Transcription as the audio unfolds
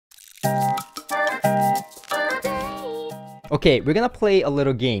Okay, we're gonna play a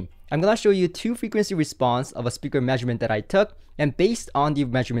little game. I'm gonna show you two frequency response of a speaker measurement that I took, and based on the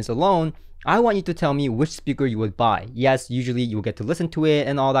measurements alone, I want you to tell me which speaker you would buy. Yes, usually you'll get to listen to it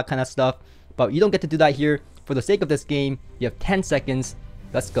and all that kind of stuff, but you don't get to do that here. For the sake of this game, you have 10 seconds.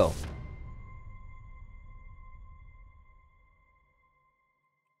 Let's go.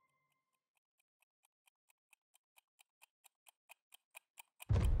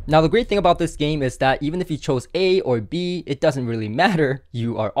 Now the great thing about this game is that even if you chose A or B, it doesn't really matter.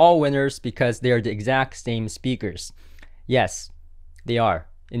 You are all winners because they are the exact same speakers. Yes, they are,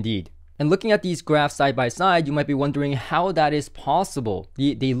 indeed. And looking at these graphs side by side, you might be wondering how that is possible.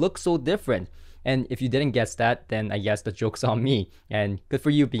 They look so different. And if you didn't guess that, then I guess the joke's on me. And good for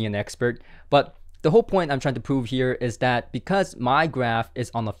you being an expert. But the whole point I'm trying to prove here is that because my graph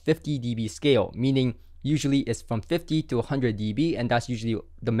is on a 50 dB scale, meaning usually it's from 50 to 100 dB, and that's usually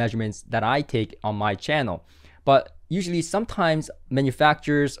the measurements that I take on my channel. But usually sometimes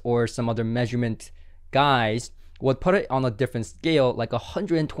manufacturers or some other measurement guys would put it on a different scale, like a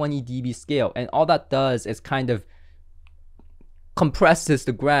 120 dB scale, and all that does is kind of compresses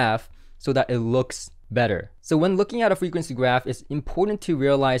the graph so that it looks better. So when looking at a frequency graph, it's important to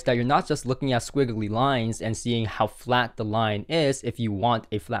realize that you're not just looking at squiggly lines and seeing how flat the line is if you want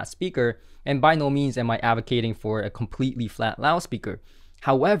a flat speaker, and by no means am I advocating for a completely flat loudspeaker.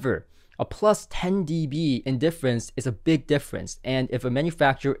 However, a plus 10 dB in difference is a big difference, and if a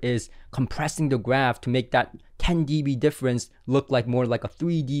manufacturer is compressing the graph to make that 10 dB difference look like more like a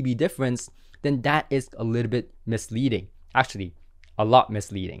 3 dB difference, then that is a little bit misleading. Actually, a lot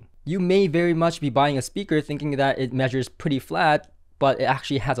misleading. You may very much be buying a speaker thinking that it measures pretty flat, but it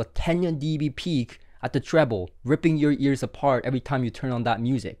actually has a 10 dB peak at the treble, ripping your ears apart every time you turn on that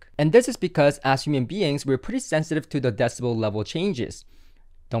music. And this is because as human beings, we're pretty sensitive to the decibel level changes.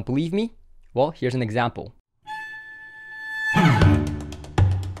 Don't believe me? Well, here's an example.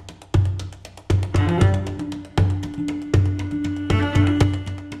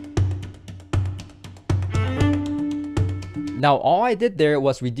 Now, all I did there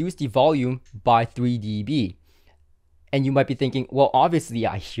was reduce the volume by 3 dB. And you might be thinking, well, obviously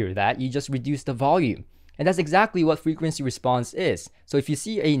I hear that. You just reduce the volume. And that's exactly what frequency response is. So if you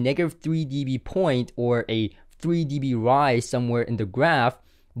see a negative 3 dB point or a 3 dB rise somewhere in the graph,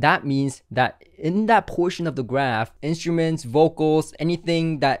 that means that in that portion of the graph, instruments, vocals,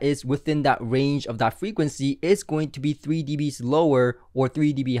 anything that is within that range of that frequency is going to be 3 dBs lower or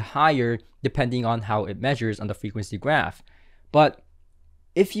 3 dB higher, depending on how it measures on the frequency graph. But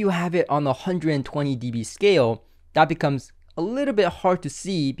if you have it on a 120 dB scale, that becomes a little bit hard to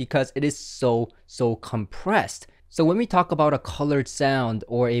see because it is so compressed. So when we talk about a colored sound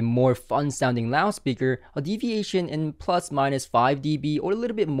or a more fun sounding loudspeaker, a deviation in plus minus 5 dB or a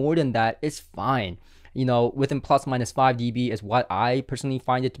little bit more than that is fine. You know, within plus minus 5 dB is what I personally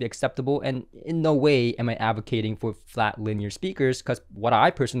find it to be acceptable, and in no way am I advocating for flat linear speakers, because what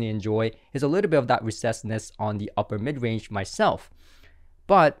I personally enjoy is a little bit of that recessedness on the upper mid-range myself.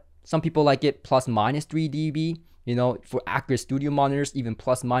 But some people like it plus minus 3 dB. You know, for accurate studio monitors, even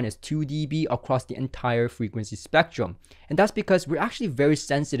plus minus 2 dB across the entire frequency spectrum. And that's because we're actually very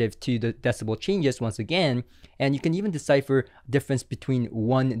sensitive to the decibel changes once again, and you can even decipher a difference between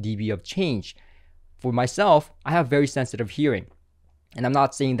 1 dB of change. For myself, I have very sensitive hearing. And I'm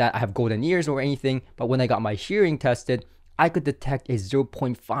not saying that I have golden ears or anything, but when I got my hearing tested, I could detect a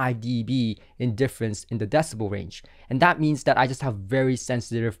 0.5 dB in difference in the decibel range. And that means that I just have very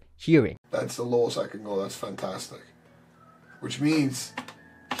sensitive hearing. That's the lowest I can go. That's fantastic. Which means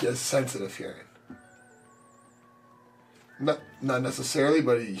he has sensitive hearing. Not necessarily,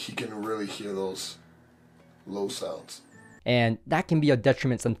 but he can really hear those low sounds. And that can be a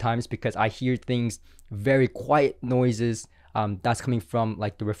detriment sometimes because I hear things, very quiet noises, that's coming from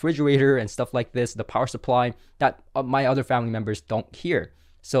like the refrigerator and stuff like this, the power supply, that my other family members don't hear.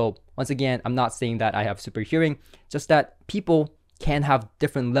 So once again, I'm not saying that I have super hearing, just that people can have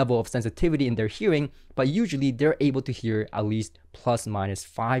different level of sensitivity in their hearing, but usually they're able to hear at least plus minus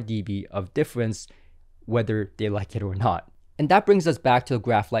 5 dB of difference, whether they like it or not. And that brings us back to a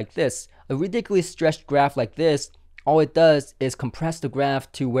graph like this. A ridiculously stretched graph like this, all it does is compress the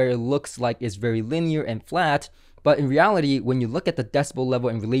graph to where it looks like it's very linear and flat, but in reality, when you look at the decibel level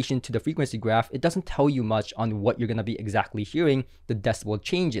in relation to the frequency graph, it doesn't tell you much on what you're going to be exactly hearing, the decibel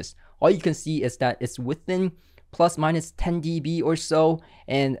changes. All you can see is that it's within plus minus 10 dB or so,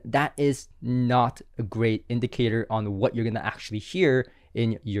 and that is not a great indicator on what you're going to actually hear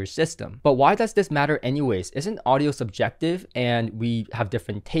in your system. But why does this matter anyways? Isn't audio subjective, and we have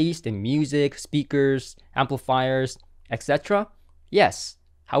different taste in music, speakers, amplifiers, etc.? Yes.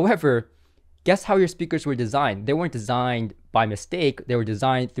 However, guess how your speakers were designed? They weren't designed by mistake. They were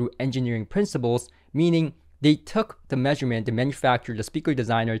designed through engineering principles, meaning they took the measurement, the manufacturer, the speaker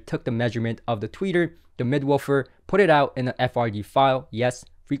designer took the measurement of the tweeter, the midwoofer, put it out in an FRD file, yes,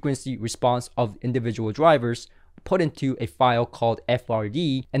 frequency response of individual drivers, put into a file called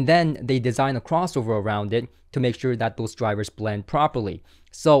FRD, and then they design a crossover around it to make sure that those drivers blend properly.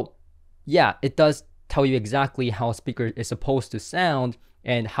 So yeah, it does tell you exactly how a speaker is supposed to sound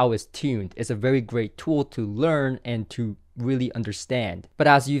and how it's tuned. It's a very great tool to learn and to really understand. But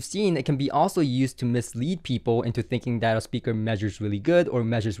as you've seen, it can be also used to mislead people into thinking that a speaker measures really good or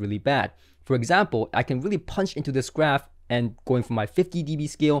measures really bad. For example, I can really punch into this graph and going from my 50 dB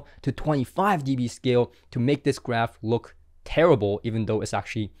scale to 25 dB scale to make this graph look terrible, even though it's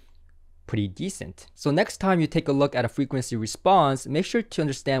actually pretty decent. So next time you take a look at a frequency response, make sure to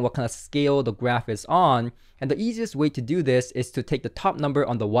understand what kind of scale the graph is on. And the easiest way to do this is to take the top number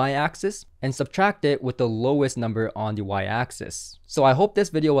on the y-axis and subtract it with the lowest number on the y-axis. So I hope this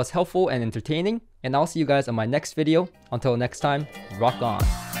video was helpful and entertaining, and I'll see you guys on my next video. Until next time, rock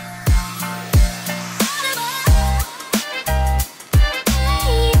on.